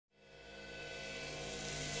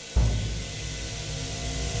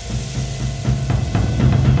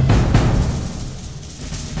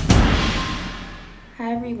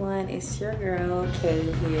everyone, it's your girl Kay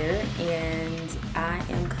here, and I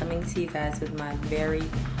am coming to you guys with my very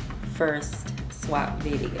first swap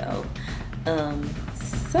video.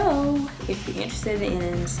 So if you're interested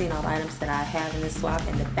in seeing all the items that I have in this swap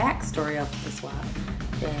and the backstory of the swap,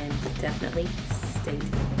 then definitely stay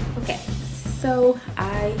tuned. Okay, so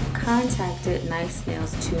I contacted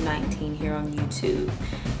NiceNails219 here on YouTube,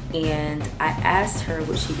 and I asked her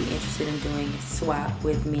would she be interested in doing a swap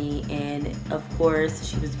with me, and of course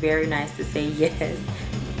she was very nice to say yes.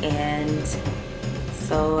 And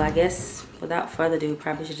so I guess without further ado,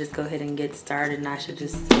 probably should just go ahead and get started, and I should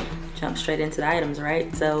just jump straight into the items,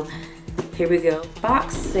 right? So here we go.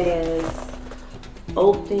 Box says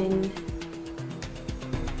open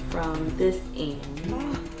from this end.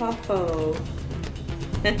 Oh.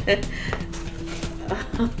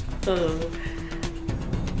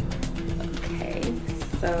 Okay,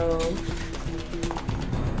 so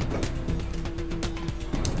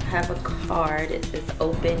I have a card. It says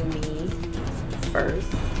open me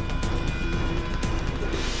first.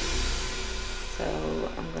 So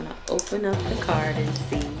I'm gonna open up the card and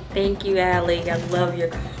see. Thank you, Allie. I love your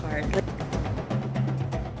card.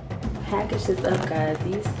 Package this up, guys. Do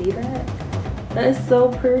you see that? That is so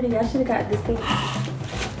pretty. I should have got this thing.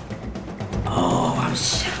 Oh, I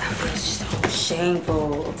feel so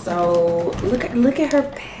shameful. So look at her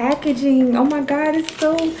packaging. Oh my God, it's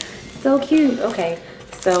so cute. Okay,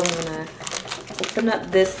 so I'm gonna open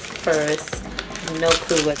up this first. No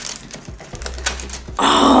clue what.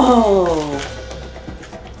 Oh.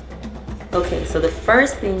 Okay, so the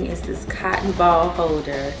first thing is this cotton ball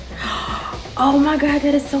holder. Oh my God,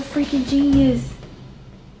 that is so freaking genius.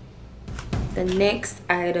 The next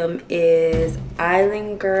item is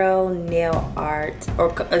Island Girl nail art,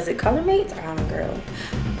 or is it Color Mates or Island Girl?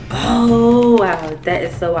 Oh wow, that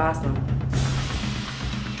is so awesome.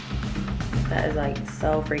 That is like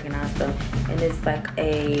so freaking awesome. And it's like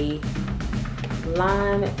a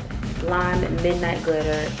lime midnight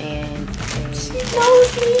glitter and she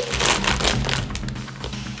knows me.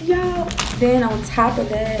 Y'all, then on top of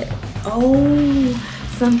that, oh,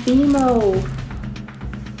 some Fimo.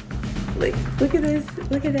 Look at this,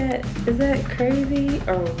 look at that. Is that crazy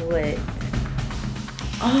or what?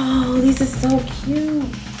 Oh, these are so cute.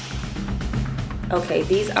 Okay,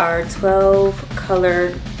 these are 12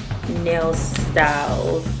 colored nail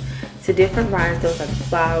styles. So different lines, those like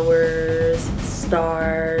flowers,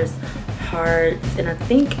 stars, hearts, and I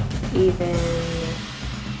think even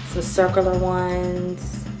some circular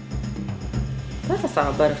ones. I thought I saw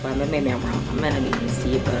a butterfly, but maybe I'm wrong. I might not even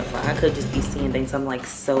see a butterfly. I could just be seeing things. I'm like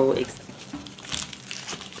so excited.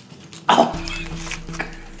 Oh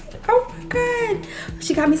my God.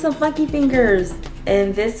 She got me some funky fingers.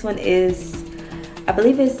 And this one is, I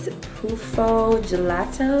believe it's Puffo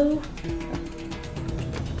Gelato.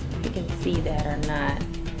 If you can see that or not.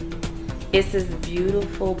 It's this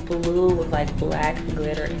beautiful blue with like black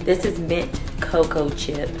glitter. This is mint cocoa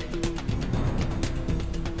chip.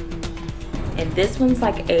 And this one's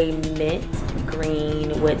like a mint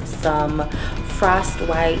green with some frost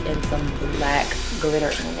white and some black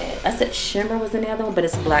glitter in it. I said shimmer was in the other one, but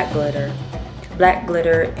it's black glitter. Black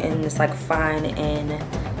glitter, and it's like fine and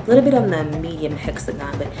a little bit on the medium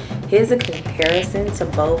hexagon. But here's a comparison to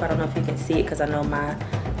both. I don't know if you can see it because I know my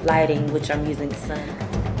lighting, which I'm using sun.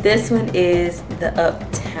 This one is the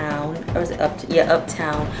Uptown, or is it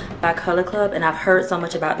Uptown by Color Club. And I've heard so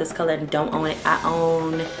much about this color and don't own it. I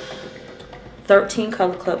own 13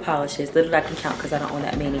 Color Club polishes. Literally I can count because I don't own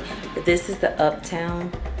that many. But this is the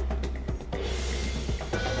Uptown.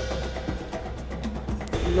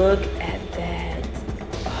 Look at that.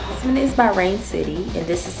 Oh, this one is by Rain City, and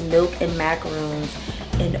this is Milk and Macaroons.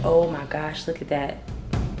 And oh my gosh, look at that.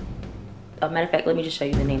 As a matter of fact, let me just show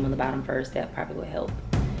you the name on the bottom first. That probably will help.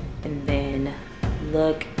 And then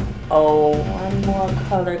look, oh, one more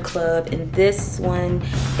Color Club, and this one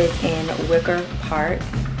is in Wicker Park.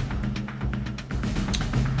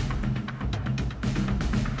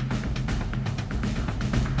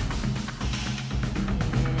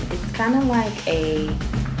 Kind of like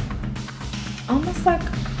almost like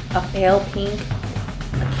a pale pink.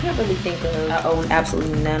 I can't really think of. I own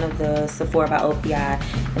absolutely none of the Sephora by OPI,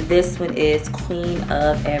 and this one is Queen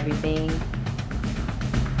of Everything,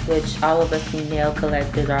 which all of us nail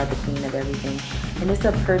collectors are the queen of everything. And it's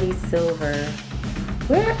a pretty silver.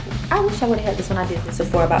 I wish I would have had this when I did the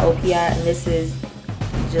Sephora by OPI, and this is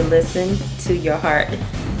 "You Listen to Your Heart."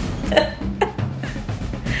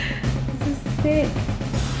 This is sick.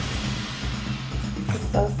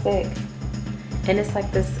 So sick. And it's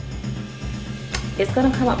like this, it's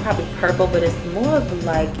gonna come up probably purple, but it's more of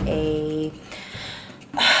like a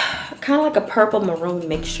kind of like a purple maroon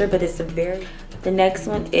mixture, but it's a very... The next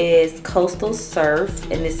one is Coastal Surf,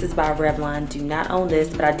 and this is by Revlon. Do not own this,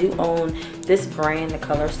 but I do own this brand, the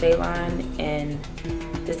Color Stay line, and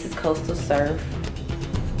this is Coastal Surf.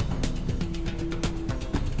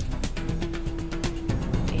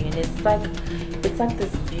 And it's like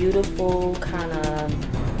this beautiful kind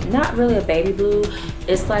of, not really a baby blue.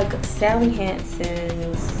 It's like Sally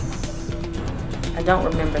Hansen's, I don't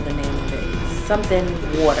remember the name of it. It's something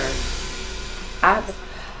water.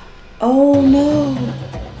 Oh no.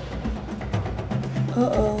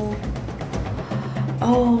 Uh-oh.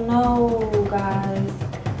 Oh no, guys.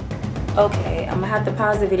 Okay, I'm gonna have to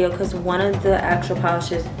pause the video because one of the actual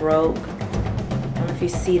polishes broke. I don't know if you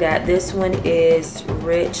see that. This one is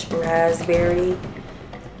Rich Raspberry.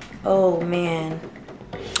 Oh man.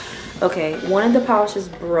 Okay, one of the polishes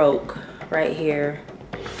broke right here.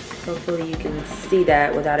 Hopefully you can see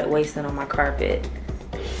that without it wasting on my carpet.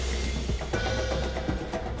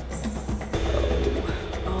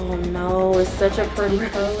 Oh no, it's such a pretty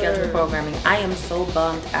color. Schedule programming. I am so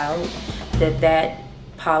bummed out that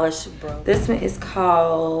polish broke. This one is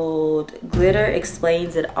called Glitter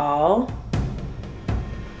Explains It All.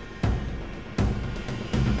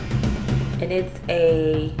 And it's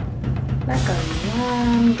like a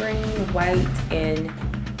lime green, white, and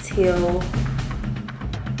teal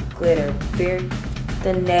glitter.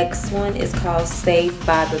 The next one is called Saved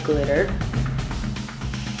by the Glitter.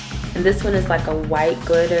 And this one is like a white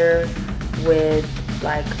glitter with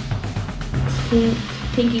like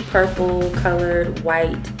pinky purple colored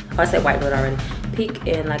white. Oh, I said white glitter already. Pink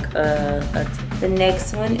and like the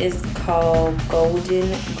next one is called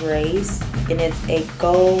Golden Grace, and it's a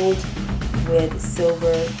gold with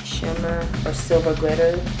silver shimmer or silver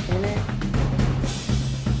glitter in it.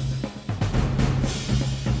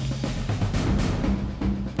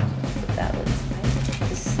 That's what that looks like.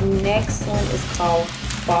 This next one is called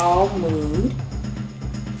Fall Mood,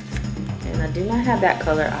 and I do not have that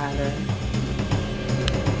color either.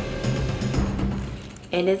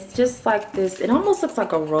 And it's just like this, it almost looks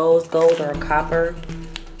like a rose gold or a copper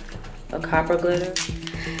glitter.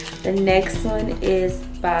 The next one is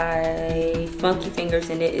by Funky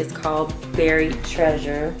Fingers, and it is called Buried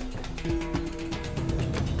Treasure.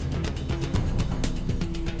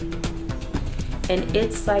 And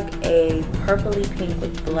it's like a purpley pink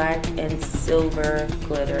with black and silver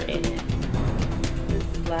glitter in it.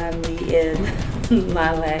 It's lively in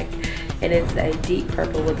lilac, and it's a deep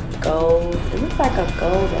purple with gold. It looks like a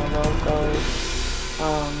gold or rose gold,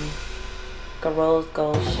 like a rose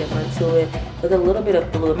gold shimmer to it with a little bit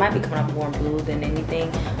of blue. It might be coming up more blue than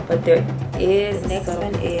anything, but there is. The next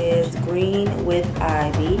one is Green with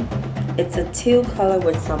Ivy. It's a teal color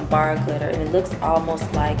with some bar glitter, and it looks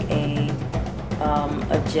almost like a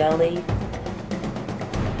jelly.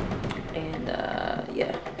 And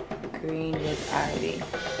yeah, Green with Ivy.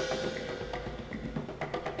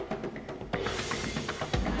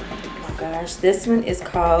 Oh my gosh, this one is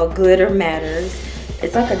called Glitter Matters.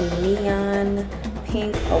 It's like a neon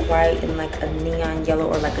pink, a white, and like a neon yellow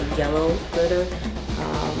or like a yellow glitter.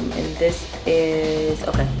 And this is,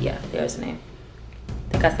 okay, yeah, there's the name.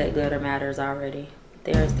 I think I said Glitter Matters already.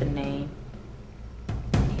 There's the name.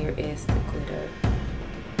 Here is the glitter.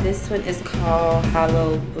 This one is called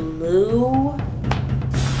Hollow Blue.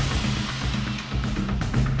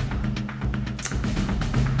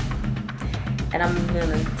 And I'm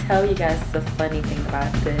gonna tell you guys the funny thing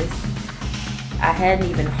about this. I hadn't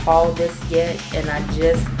even hauled this yet, and I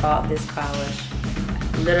just bought this polish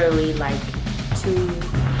literally like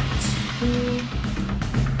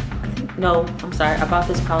I bought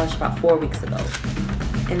this polish about 4 weeks ago.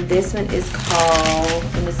 And this one is called,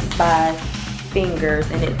 and this is by Fingers,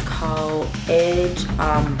 and it's called Edge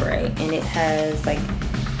Ombre, and it has like,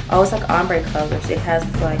 oh, it's like ombre colors. It has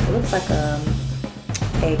like, it looks like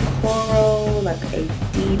a coral, like a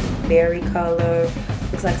deep berry color.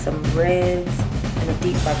 Looks like some reds and a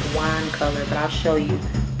deep like wine color, but I'll show you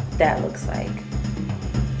what that looks like.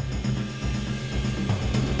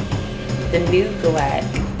 The New Black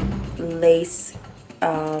lace,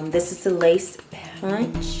 this is the lace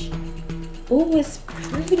punch. Oh, it's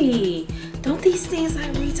pretty. Don't these things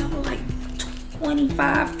like retail for like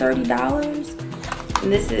 $25, $30?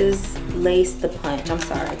 And this is Lace the Punch. I'm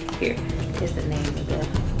sorry. Here's the name of the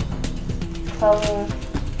color.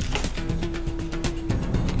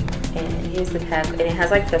 And here's the pack. And it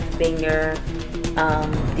has like the finger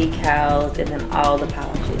decals and then all the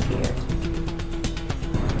polishes here.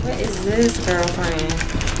 What is this, girlfriend?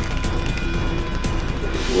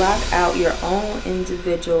 Rock out your own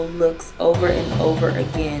individual looks over and over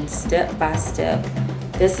again, step by step.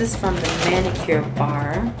 This is from the Manicure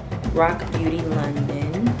Bar. Rock Beauty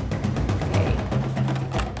London. Okay.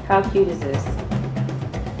 How cute is this?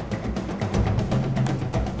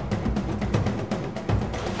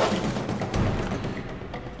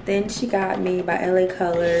 Then she got me by LA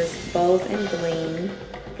Colors, both in bling.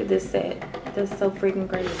 Look at this set. That's so freaking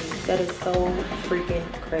crazy. That is so freaking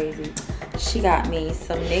crazy. She got me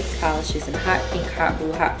some NYX polishes in hot pink, hot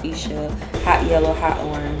blue, hot fuchsia, hot yellow, hot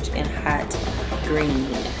orange, and hot green.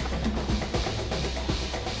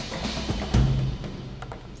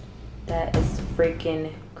 That is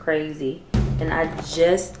freaking crazy. And I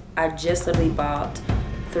just literally bought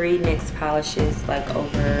 3 NYX polishes like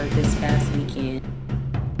over this past weekend.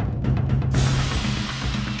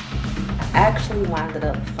 I actually wound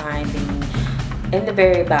up finding in the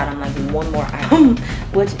very bottom like one more item,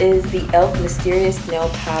 which is the e.l.f. Mysterious Nail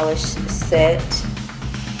Polish set,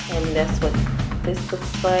 and that's what this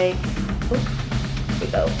looks like. Ooh, here we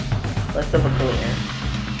go. Let's have a cleaner.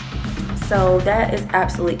 So that is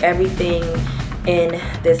absolutely everything in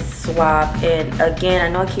this swap. And again, I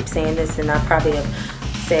know I keep saying this, and I probably have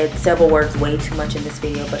said several words way too much in this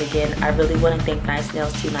video, but again, I really want to thank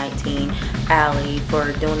NiceNails219, Allie,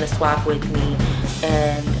 for doing the swap with me.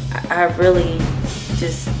 And I really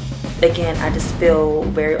just, again, I just feel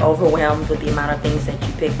very overwhelmed with the amount of things that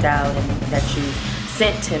you picked out and that you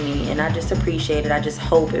sent to me, and I just appreciate it. I just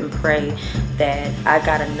hope and pray that I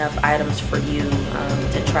got enough items for you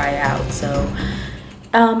to try out. So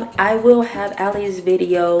I will have Allie's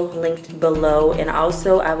video linked below, and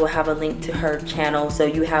also I will have a link to her channel, so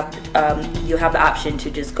you have the option to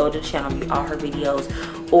just go to the channel, view all her videos,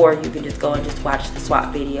 or you can just go and just watch the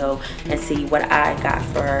swap video and see what I got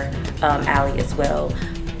for Allie as well.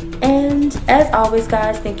 And as always,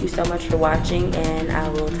 guys, thank you so much for watching, and I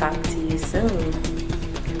will talk to you soon.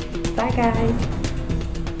 Bye, guys.